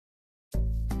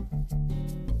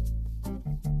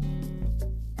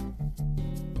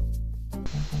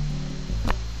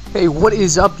Hey, what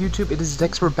is up YouTube? It is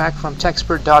Techspert back from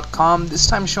Techspert.com. This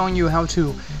time showing you how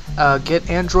to get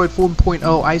Android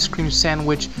 4.0 ice cream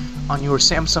sandwich on your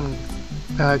Samsung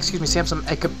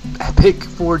Epic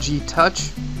 4G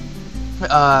Touch.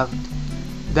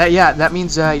 That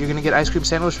means you're gonna get ice cream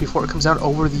sandwich before it comes out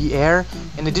over the air.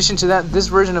 In addition to that, this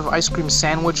version of ice cream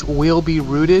sandwich will be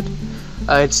rooted.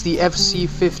 It's the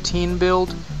FC15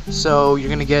 build, so you're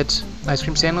gonna get ice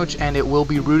cream sandwich and it will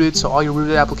be rooted, so all your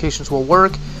rooted applications will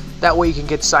work. That way you can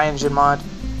get CyanogenMod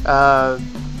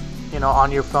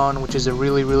on your phone, which is a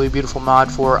really beautiful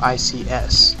mod for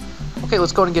ICS. Okay,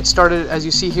 let's go ahead and get started. As you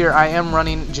see here, I am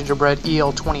running Gingerbread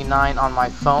EL29 on my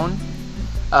phone.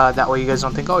 That way you guys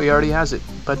don't think, oh, he already has it.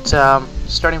 But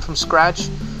starting from scratch,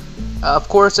 of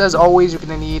course, as always, you're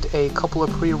going to need a couple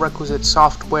of prerequisite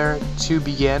software to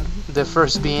begin. The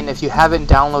first being, if you haven't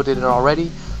downloaded it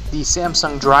already, the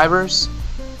Samsung drivers.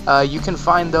 You can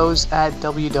find those at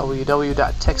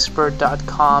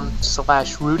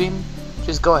www.techspert.com/rooting.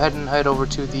 Just go ahead and head over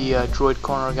to the Droid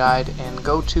Corner Guide and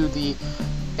go to the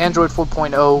Android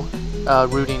 4.0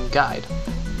 rooting guide.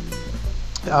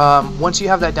 Once you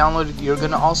have that downloaded, you're going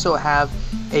to also have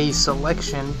a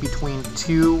selection between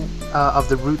two of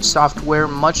the root software,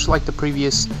 much like the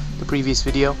previous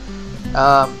video.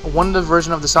 One of the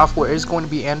version of the software is going to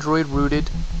be Android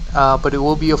rooted. But it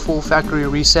will be a full factory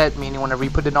reset, meaning whenever you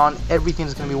put it on,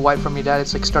 everything's going to be wiped from your data.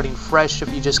 It's like starting fresh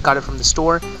if you just got it from the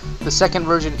store. The second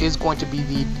version is going to be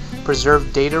the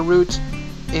preserved data root.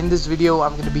 In this video,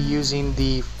 I'm going to be using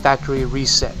the factory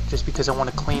reset, just because I want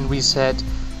a clean reset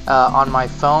on my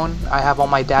phone. I have all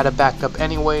my data backed up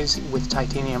anyways with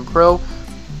Titanium Pro.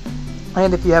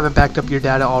 And if you haven't backed up your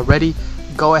data already,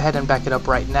 go ahead and back it up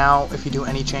right now if you do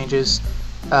any changes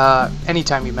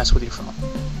anytime you mess with your phone.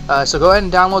 So go ahead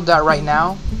and download that right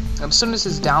now. As soon as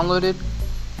it's downloaded,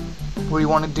 what you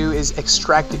want to do is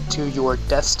extract it to your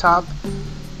desktop.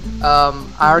 I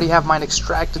already have mine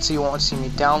extracted, so you won't see me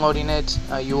downloading it.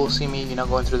 You will see me,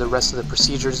 going through the rest of the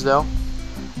procedures though.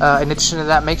 In addition to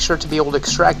that, make sure to be able to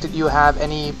extract it. You have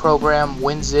any program,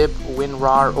 WinZip,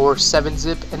 WinRAR, or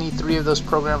 7-Zip. Any three of those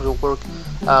programs will work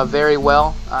very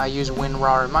well. I use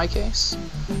WinRAR in my case.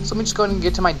 So let me just go ahead and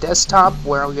get to my desktop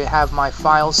where I have my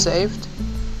files saved.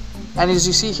 And as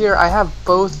you see here, I have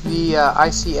both the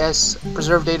ICS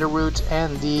preserved data root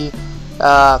and the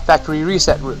factory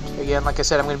reset root. Again, like I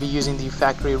said, I'm going to be using the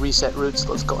factory reset root,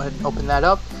 so let's go ahead and open that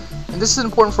up. And this is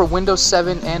important for Windows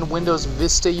 7 and Windows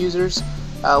Vista users.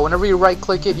 Whenever you right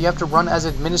click it, you have to run as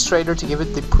administrator to give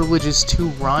it the privileges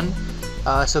to run.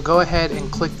 So go ahead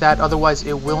and click that, otherwise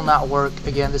it will not work.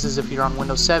 Again, this is if you're on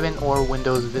Windows 7 or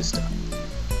Windows Vista.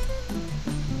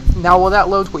 Now while that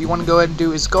loads, what you want to go ahead and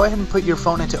do is go ahead and put your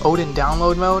phone into Odin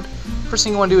download mode. First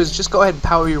thing you want to do is just go ahead and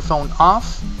power your phone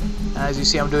off, as you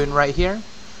see I'm doing right here.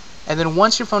 And then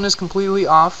once your phone is completely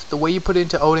off, the way you put it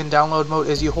into Odin download mode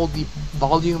is you hold the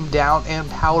volume down and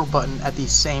power button at the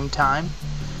same time.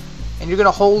 And you're going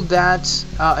to hold that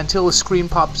until a screen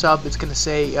pops up. It's going to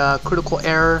say critical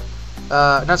error.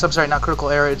 Not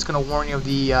critical error. It's going to warn you of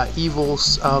the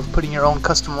evils of putting your own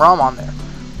custom ROM on there.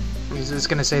 It's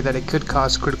going to say that it could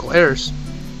cause critical errors.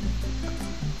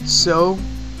 So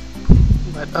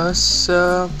let us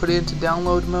put it into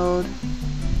download mode.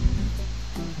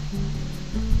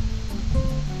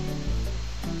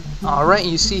 Alright,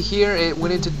 you see here it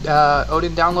went into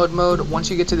Odin download mode. Once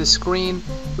you get to this screen,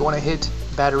 you want to hit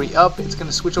battery up. It's going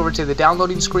to switch over to the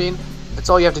downloading screen. That's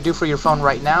all you have to do for your phone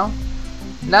right now.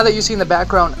 Now that you see in the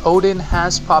background, Odin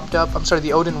has popped up.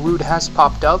 the Odin root has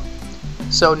popped up.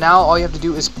 So now all you have to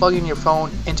do is plug in your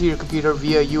phone into your computer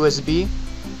via USB.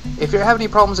 If you're having any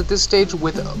problems at this stage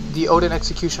with the Odin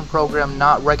execution program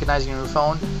not recognizing your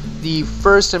phone, the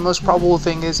first and most probable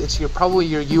thing is it's probably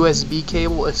your USB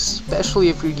cable, especially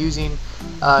if you're using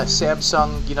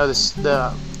Samsung.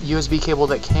 The USB cable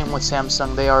that came with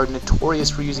Samsung. They are notorious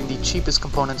for using the cheapest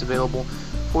components available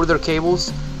for their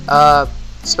cables.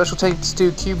 Special thanks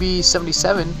to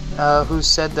QB77 who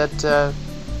said that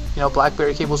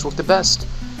BlackBerry cables work the best.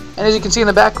 And as you can see in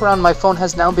the background, my phone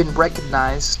has now been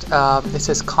recognized. It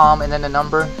says COM and then a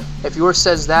number. If yours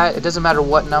says that, it doesn't matter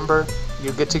what number,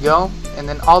 you're good to go. And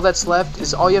then all that's left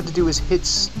is all you have to do is hit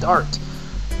start.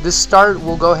 This start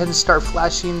will go ahead and start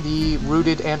flashing the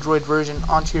rooted Android version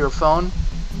onto your phone.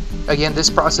 Again, this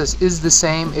process is the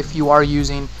same if you are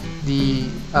using the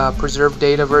preserved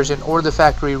data version or the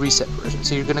factory reset version.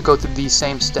 So you're going to go through these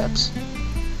same steps.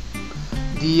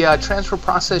 The transfer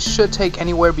process should take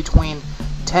anywhere between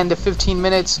 10 to 15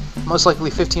 minutes, most likely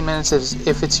 15 minutes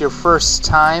if it's your first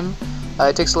time.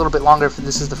 It takes a little bit longer if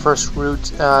this is the first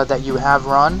root that you have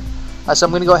run. So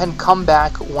I'm going to go ahead and come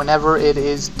back whenever it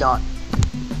is done.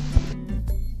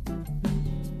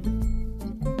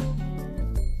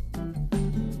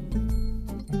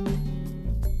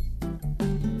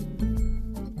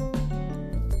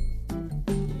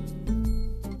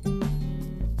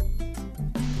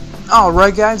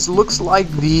 Alright guys, looks like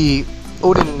the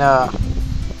Odin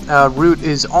root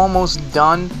is almost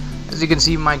done. As you can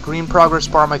see, my green progress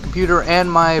bar on my computer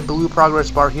and my blue progress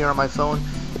bar here on my phone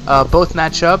both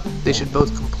match up. They should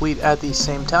both complete at the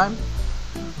same time.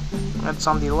 That's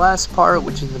on the last part,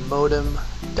 which is the modem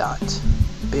dot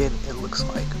bin, it looks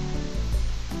like.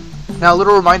 Now a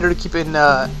little reminder to keep in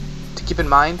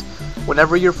mind,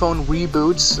 whenever your phone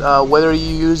reboots, whether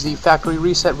you use the factory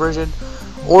reset version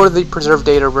or the preserved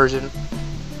data version,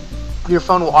 your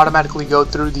phone will automatically go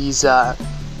through these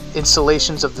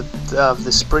installations of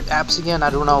the Sprint apps again.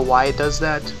 I don't know why it does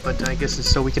that, but I guess it's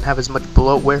so we can have as much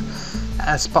bloatware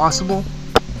as possible.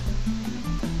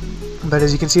 But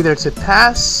as you can see there, it said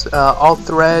pass, all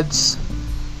threads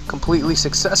completely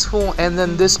successful, and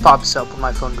then this pops up when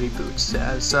my phone reboots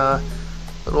as a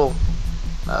little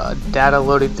data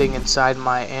loading thing inside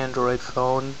my Android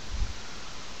phone.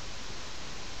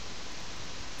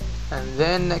 And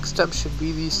then next up should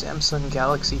be the Samsung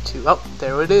Galaxy 2. Oh,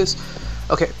 there it is.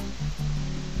 Okay.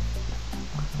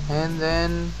 And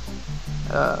then,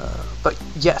 but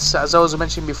yes, as I was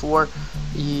mentioning before,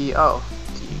 the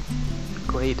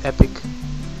great epic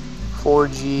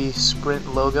 4G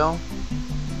Sprint logo,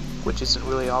 which isn't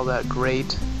really all that great,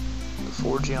 the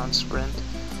 4G on Sprint,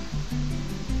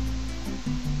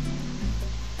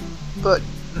 but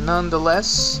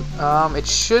nonetheless, it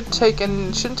shouldn't take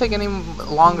any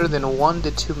longer than 1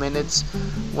 to 2 minutes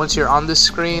once you're on the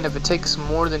screen. If it takes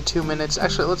more than 2 minutes,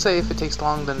 actually let's say if it takes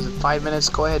longer than 5 minutes,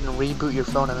 go ahead and reboot your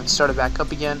phone and then start it back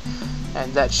up again,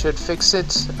 and that should fix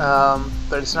it.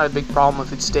 But it's not a big problem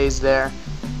if it stays there,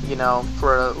 you know,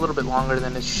 for a little bit longer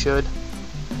than it should.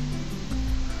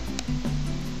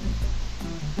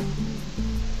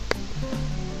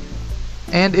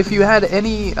 And if you had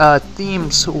any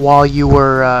themes while you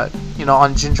were, you know,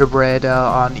 on Gingerbread,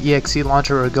 on EXE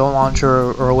Launcher or Go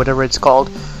Launcher or whatever it's called,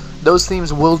 those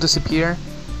themes will disappear.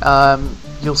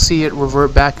 You'll see it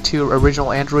revert back to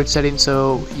original Android settings,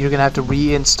 so you're going to have to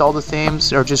reinstall the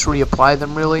themes or just reapply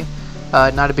them, really.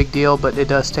 Not a big deal, but it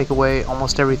does take away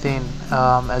almost everything,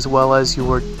 as well as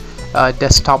your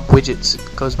desktop widgets. It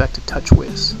goes back to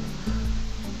TouchWiz.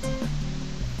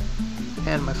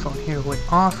 And my phone here went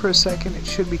off for a second. It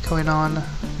should be coming on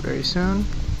very soon.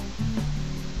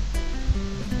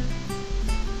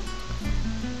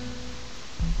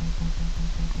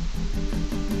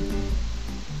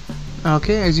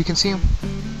 Okay, as you can see,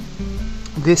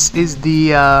 this is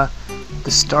the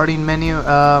starting menu.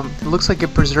 It looks like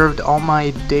it preserved all my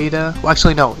data. Well,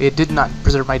 actually no, it did not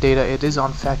preserve my data. It is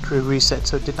on factory reset,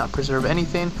 so it did not preserve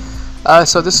anything.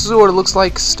 So this is what it looks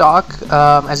like stock.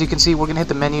 As you can see, we're gonna hit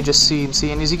the menu just so you can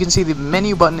see, and as you can see, the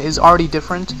menu button is already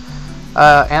different,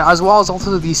 and as well as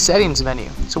also the settings menu.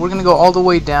 So we're gonna go all the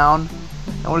way down,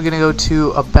 and we're gonna go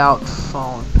to About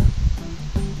Phone.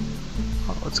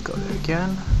 Oh, let's go there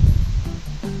again.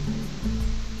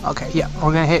 Okay, yeah,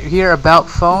 we're gonna hit here About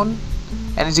Phone,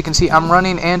 and as you can see, I'm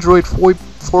running Android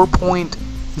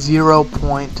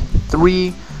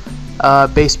 4.0.3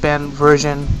 baseband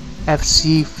version.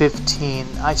 FC15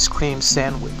 ice cream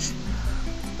sandwich.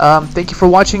 Thank you for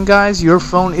watching, guys. Your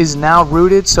phone is now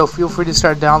rooted, so feel free to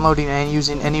start downloading and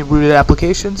using any rooted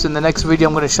applications. In the next video,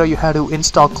 I'm going to show you how to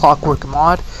install Clockwork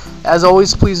Mod. As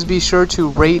always, please be sure to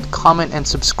rate, comment, and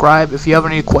subscribe. If you have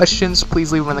any questions,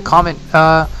 please leave them in the comment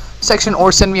section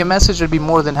or send me a message. I'd be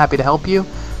more than happy to help you.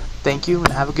 Thank you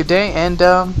and have a good day, and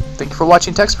thank you for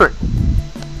watching TechSpert.